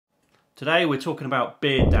Today we're talking about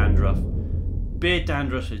beard dandruff. Beard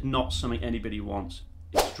dandruff is not something anybody wants.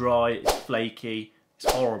 It's dry, it's flaky,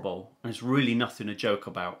 it's horrible, and it's really nothing to joke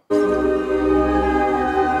about.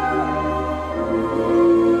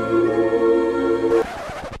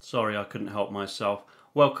 Sorry, I couldn't help myself.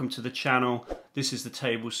 Welcome to the channel. This is the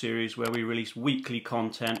table series where we release weekly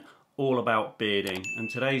content all about bearding, and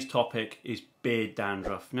today's topic is beard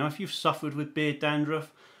dandruff. Now, if you've suffered with beard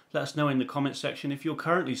dandruff, let us know in the comment section. If you're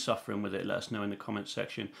currently suffering with it, let us know in the comment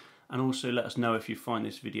section, and also let us know if you find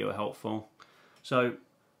this video helpful. So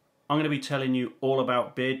I'm going to be telling you all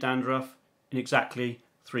about beard dandruff in exactly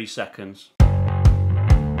 3 seconds.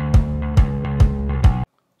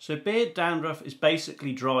 So beard dandruff is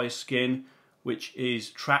basically dry skin which is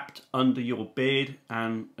trapped under your beard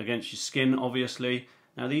and against your skin, obviously.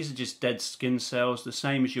 Now these are just dead skin cells, the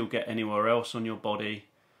same as you'll get anywhere else on your body.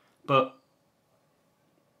 But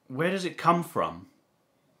where does it come from?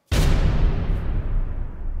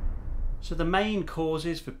 So the main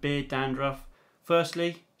causes for beard dandruff,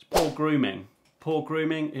 firstly, it's poor grooming. Poor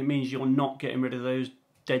grooming, it means you're not getting rid of those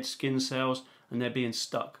dead skin cells and they're being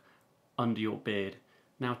stuck under your beard.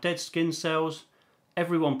 Now, dead skin cells,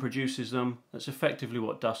 everyone produces them. That's effectively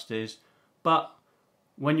what dust is. But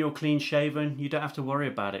when you're clean shaven, you don't have to worry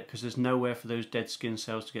about it because there's nowhere for those dead skin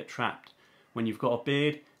cells to get trapped. When you've got a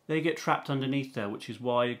beard, they get trapped underneath there, which is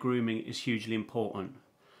why grooming is hugely important.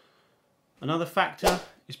 Another factor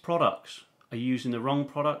is products. Are you using the wrong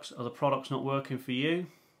products? Are the products not working for you?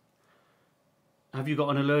 Have you got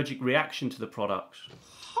an allergic reaction to the products?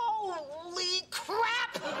 Holy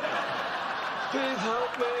crap! Please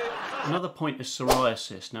help me. Another point is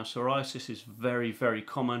psoriasis. Now psoriasis is very, very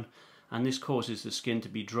common and this causes the skin to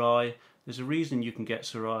be dry. There's a reason you can get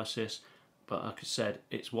psoriasis, but like I said,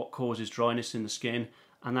 it's what causes dryness in the skin,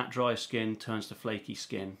 and that dry skin turns to flaky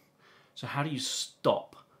skin. So how do you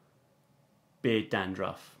stop beard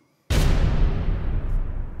dandruff?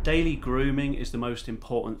 Daily grooming is the most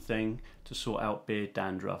important thing to sort out beard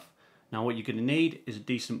dandruff. Now what you're going to need is a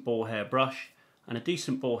decent ball hair brush, and a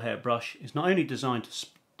decent ball hair brush is not only designed to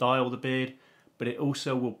style the beard, but it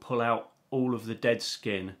also will pull out all of the dead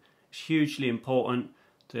skin. It's hugely important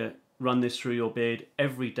to run this through your beard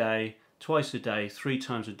every day, twice a day, 3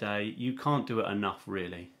 times a day. You can't do it enough,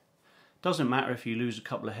 really. Doesn't matter if you lose a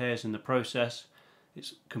couple of hairs in the process.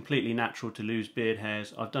 It's completely natural to lose beard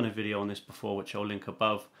hairs. I've done a video on this before which I'll link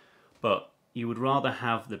above, but you would rather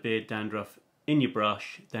have the beard dandruff in your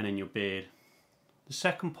brush than in your beard. The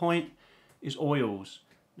second point is oils.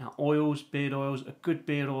 Now oils, beard oils, a good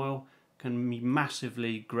beard oil can be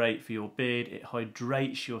massively great for your beard. It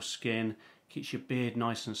hydrates your skin, keeps your beard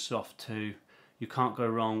nice and soft too. You can't go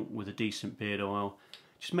wrong with a decent beard oil.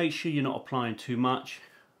 Just make sure you're not applying too much.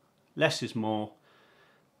 Less is more.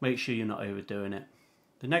 Make sure you're not overdoing it.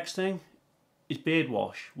 The next thing is beard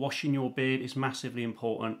wash. Washing your beard is massively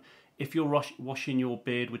important. If you're washing your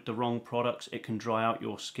beard with the wrong products, it can dry out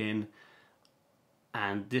your skin,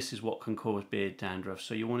 and this is what can cause beard dandruff.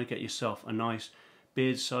 So you want to get yourself a nice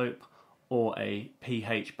beard soap or a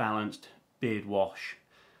pH balanced beard wash,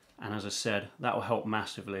 and as I said, that will help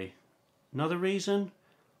massively. Another reason,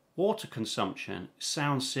 water consumption. It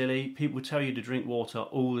sounds silly, people tell you to drink water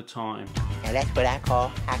all the time. And that's what I call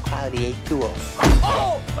high quality H2O.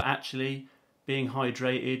 Oh! But actually, being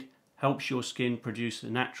hydrated helps your skin produce the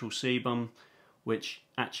natural sebum, which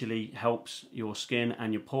actually helps your skin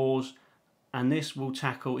and your pores, and this will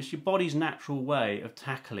tackle, it's your body's natural way of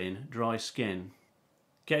tackling dry skin.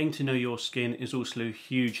 Getting to know your skin is also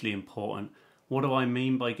hugely important. What do I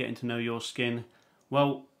mean by getting to know your skin?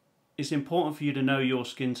 Well, it's important for you to know your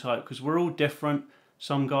skin type because we're all different.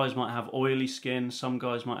 Some guys might have oily skin, some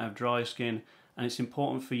guys might have dry skin, and it's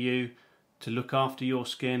important for you to look after your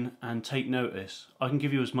skin and take notice. I can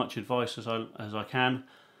give you as much advice as I can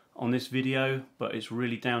on this video, but it's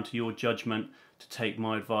really down to your judgment to take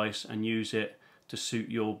my advice and use it to suit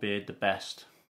your beard the best.